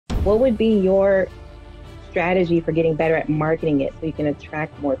What would be your strategy for getting better at marketing it so you can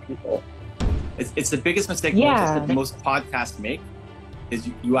attract more people? It's the biggest mistake most podcasts make is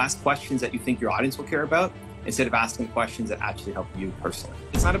you ask questions that you think your audience will care about instead of asking questions that actually help you personally.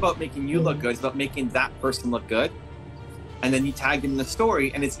 It's not about making you look good. It's about making that person look good. And then you tag them in the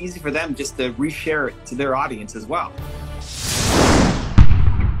story, and it's easy for them just to reshare it to their audience as well.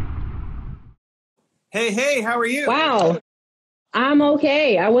 Hey, how are you? Wow. I'm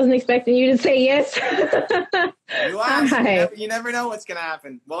okay. I wasn't expecting you to say yes. You asked. You never know what's going to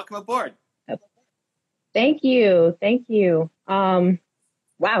happen. Welcome aboard. Thank you.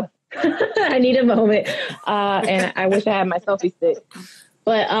 Wow. I need a moment. And I wish I had my selfie stick.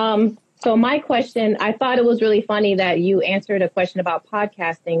 But so my question, I thought it was really funny that you answered a question about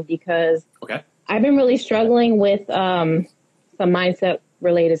podcasting because I've been really struggling with some mindset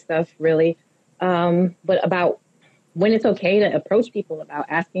related stuff, really. But about when it's okay to approach people about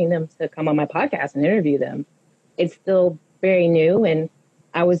asking them to come on my podcast and interview them. It's still very new. And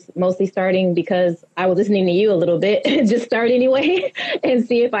I was mostly starting because I was listening to you a little bit, just start anyway and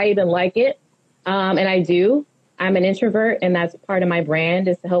see if I even like it. And I do. I'm an introvert, and that's part of my brand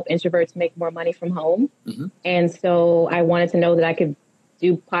is to help introverts make more money from home. Mm-hmm. And so I wanted to know that I could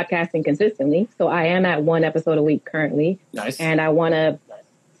do podcasting consistently. So I am at 1 episode a week currently. Nice. And I want to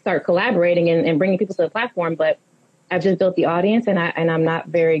start collaborating and bringing people to the platform, but I've just built the audience and I'm not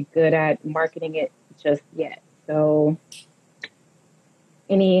very good at marketing it just yet. So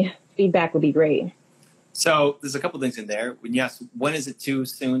any feedback would be great. So there's a couple things in there. Yes, when is it too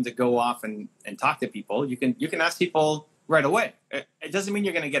soon to go off and talk to people? You can ask people right away. It doesn't mean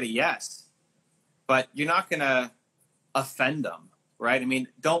you're going to get a yes, but you're not going to offend them, right? I mean,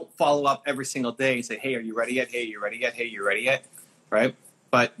 don't follow up every single day and say, hey, are you ready yet? Hey, you ready yet? Hey, you ready yet? Right?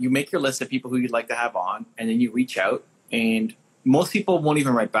 But you make your list of people who you'd like to have on, and then you reach out, and most people won't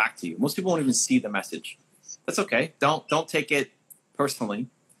even write back to you. Most people won't even see the message. That's okay. Don't take it personally.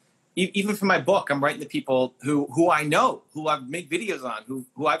 Even for my book, I'm writing to people who I know, who I've made videos on,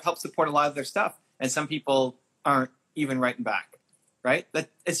 who I've helped support a lot of their stuff, and some people aren't even writing back, right?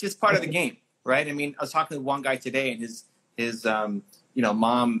 It's just part of the game, right? I mean, I was talking to one guy today, and his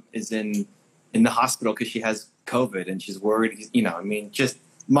mom is in the hospital because she has COVID and she's worried. Just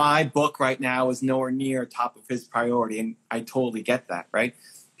my book right now is nowhere near top of his priority, and I totally get that, right?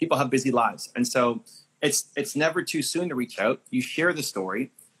 People have busy lives, and so it's never too soon to reach out. You share the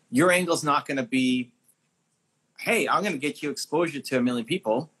story. Your angle's not going to be, hey, I'm going to get you exposure to 1 million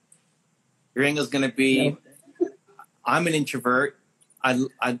people. Your angle's going to be, I'm an introvert.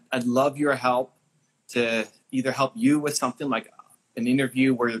 I'd love your help to either help you with something like an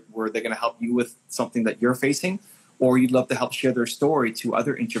interview where they're going to help you with something that you're facing, or you'd love to help share their story to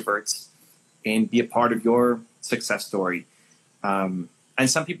other introverts and be a part of your success story. And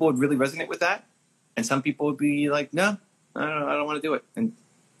some people would really resonate with that. And some people would be like, no, I don't want to do it.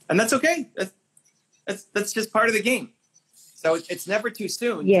 And that's okay. That's just part of the game. So it's never too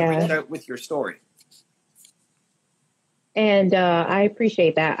soon to reach out with your story. And I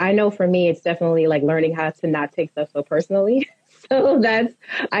appreciate that. I know for me, it's definitely like learning how to not take stuff so personally. So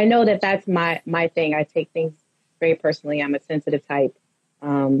I know that's my thing. I take things very personally. I'm a sensitive type.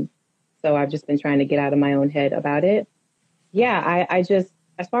 So I've just been trying to get out of my own head about it. Yeah, I just,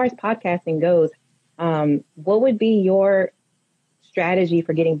 as far as podcasting goes, what would be your strategy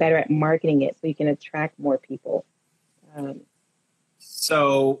for getting better at marketing it so you can attract more people?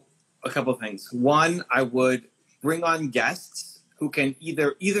 So a couple of things. One, I would bring on guests who can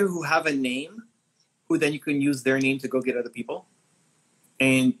either who have a name, who then you can use their name to go get other people.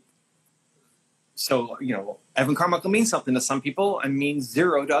 And so, Evan Carmichael means something to some people and means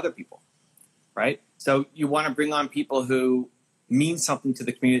 0 to other people, right? So you want to bring on people who mean something to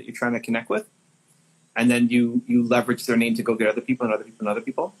the community that you're trying to connect with. And then you leverage their name to go get other people and other people and other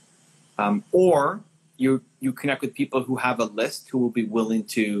people. Or you connect with people who have a list who will be willing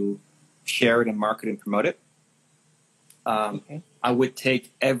to share it and market and promote it. I would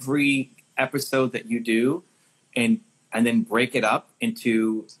take every episode that you do and then break it up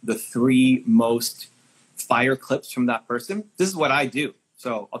into the 3 most fire clips from that person. This is what I do.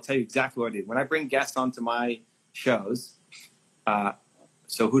 So I'll tell you exactly what I do. When I bring guests onto my shows,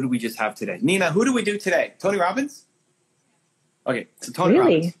 so who do we just have today? Nina, who do we do today? Tony Robbins? Okay, so Tony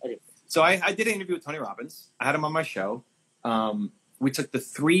Robbins. Okay. So I did an interview with Tony Robbins. I had him on my show. We took the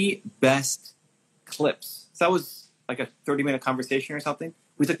 3 best clips. So that was like a 30-minute conversation or something.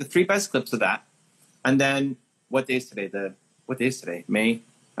 We took the 3 best clips of that. And then what day is today? What day is today? May?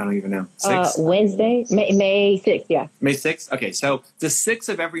 I don't even know. 6? Wednesday? May 6th, yeah. May 6th? Okay, so the 6th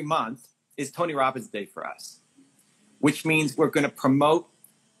of every month is Tony Robbins Day for us, which means we're going to promote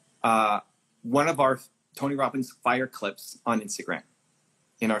one of our Tony Robbins fire clips on Instagram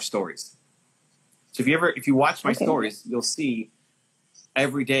in our stories. So if you watch my stories, you'll see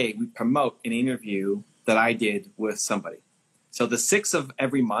every day we promote an interview that I did with somebody. So the 6th of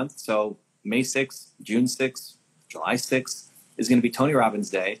every month, so May 6th, June 6th, July 6th is going to be Tony Robbins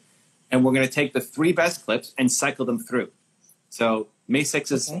Day. And we're going to take the 3 best clips and cycle them through. So May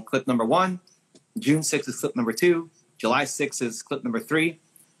 6th is clip number 1, June 6th is clip number 2, July 6th is clip number 3,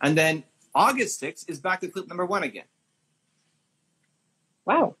 and then August 6th is back to clip number 1 again.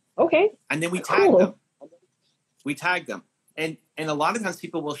 Wow. Okay. And then we tag them. We tag them. And a lot of times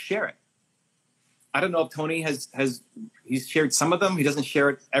people will share it. I don't know if Tony he's shared some of them. He doesn't share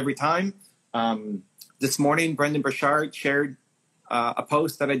it every time. This morning, Brendan Burchard shared a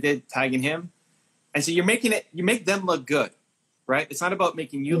post that I did tagging him. And so you make them look good, right? It's not about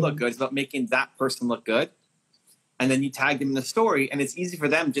making you look good. It's about making that person look good. And then you tag them in the story, and it's easy for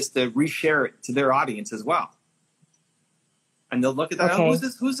them just to reshare it to their audience as well. And they'll look at that. Okay. Oh, who's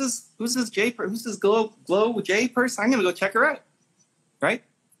this Glow J person? I'm going to go check her out, right?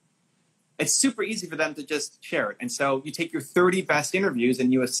 It's super easy for them to just share it. And so you take your 30 best interviews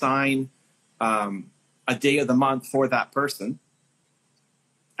and you assign a day of the month for that person.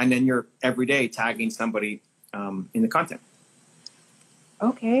 And then you're every day tagging somebody in the content.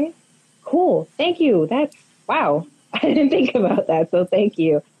 Okay, cool. Thank you. Wow. I didn't think about that. So thank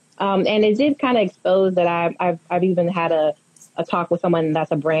you. And it did kind of expose that I've even had a talk with someone that's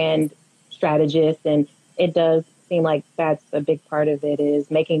a brand strategist, and it does seem like that's a big part of it,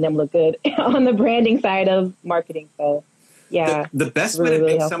 is making them look good on the branding side of marketing. So yeah, the best way to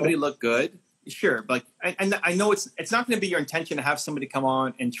make somebody look good, sure, but and I know it's not going to be your intention to have somebody come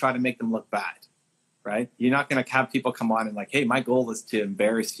on and try to make them look bad, right? You're not going to have people come on and like, hey, my goal is to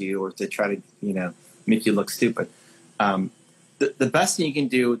embarrass you or to try to make you look stupid. The best thing you can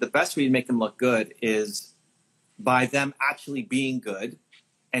do, the best way to make them look good is by them actually being good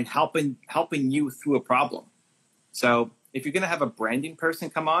and helping you through a problem. So if you're going to have a branding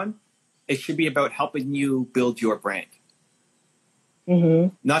person come on, it should be about helping you build your brand.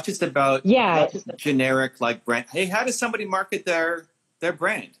 Mm-hmm. Not just about generic like brand. Hey, how does somebody market their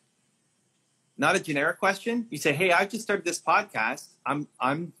brand? Not a generic question. You say, hey, I just started this podcast. I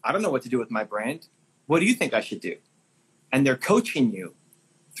don't know what to do with my brand. What do you think I should do? And they're coaching you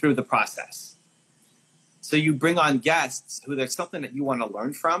through the process. So you bring on guests who there's something that you want to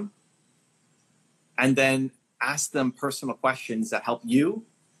learn from, and then ask them personal questions that help you.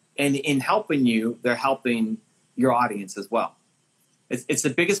 And in helping you, they're helping your audience as well. It's the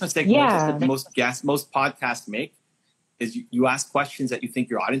biggest mistake most podcasts make is you ask questions that you think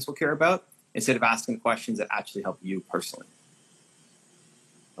your audience will care about instead of asking questions that actually help you personally.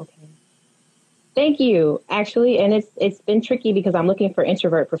 Okay. Thank you, actually. And it's been tricky because I'm looking for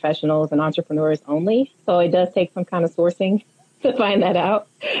introvert professionals and entrepreneurs only. So it does take some kind of sourcing to find that out.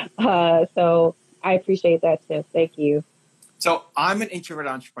 So I appreciate that tip. Thank you. So I'm an introvert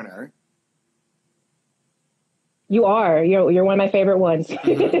entrepreneur. You are. You're one of my favorite ones.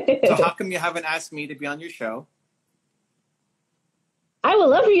 Mm-hmm. So how come you haven't asked me to be on your show? I would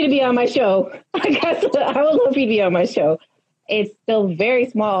love for you to be on my show. I would love for you to be on my show. It's still very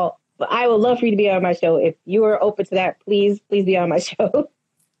small, but I would love for you to be on my show. If you are open to that, please be on my show.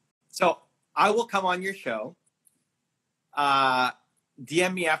 So I will come on your show.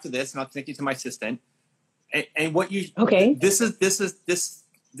 DM me after this, and I'll connect you to my assistant. And what you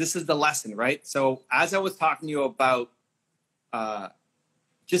this is the lesson, right? So as I was talking to you about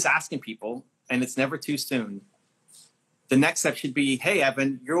just asking people, and it's never too soon. The next step should be, hey,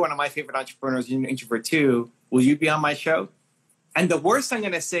 Evan, you're one of my favorite entrepreneurs. You're an introvert too. Will you be on my show? And the worst I'm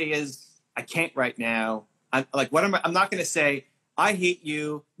going to say is, I can't right now. I'm not going to say, I hate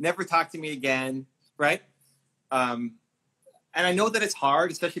you. Never talk to me again. Right. And I know that it's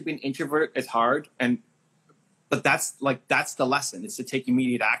hard, especially being an introvert. It's hard. But that's the lesson, is to take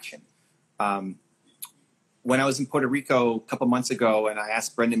immediate action. When I was in Puerto Rico a couple months ago and I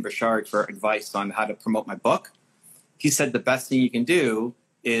asked Brendan Burchard for advice on how to promote my book, he said the best thing you can do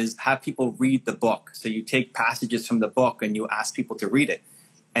is have people read the book. So you take passages from the book and you ask people to read it.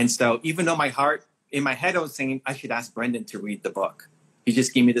 And so even though in my head, I was saying I should ask Brendan to read the book. He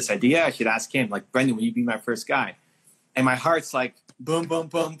just gave me this idea. I should ask him, like, Brendan, will you be my first guy? And my heart's like, boom, boom,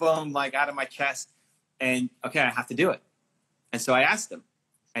 boom, boom, like out of my chest. And okay, I have to do it. And so I asked him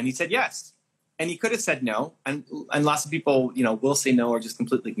and he said yes. And he could have said no. And lots of people, will say no or just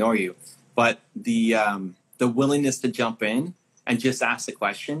completely ignore you. But the willingness to jump in and just ask the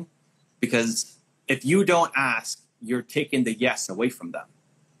question, because if you don't ask, you're taking the yes away from them.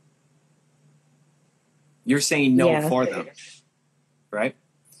 You're saying no for them, right?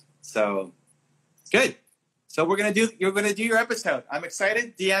 So good. So you're gonna do your episode. I'm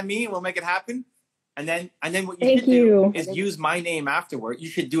excited. DM me and we'll make it happen. And then what you should do is use my name afterward. You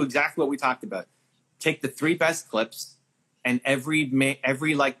should do exactly what we talked about. Take the 3 best clips, and every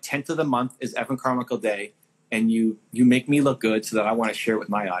like 10th of the month is Evan Carmichael Day, and you make me look good so that I want to share it with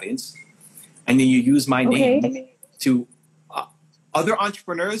my audience. And then you use my name to other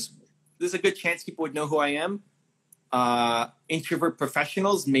entrepreneurs. There's a good chance people would know who I am. Introvert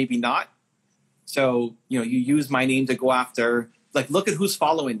professionals, maybe not. So, you use my name to go after, like, look at who's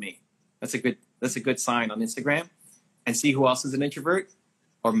following me. That's a good sign on Instagram, and see who else is an introvert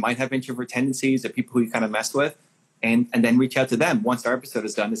or might have introvert tendencies, or people who you kind of mess with, and then reach out to them once our episode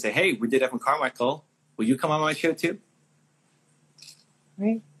is done and say, hey, we did Evan Carmichael. Will you come on my show too?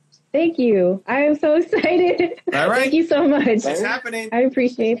 Right. Thank you. I am so excited. All right. Thank you so much. It's happening. I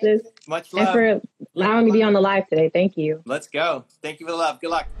appreciate this. Much love. And for allowing me to be on the live today. Thank you. Let's go. Thank you for the love.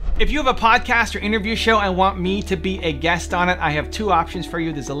 Good luck. If you have a podcast or interview show and want me to be a guest on it, I have 2 options for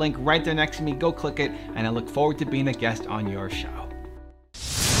you. There's a link right there next to me. Go click it, and I look forward to being a guest on your show.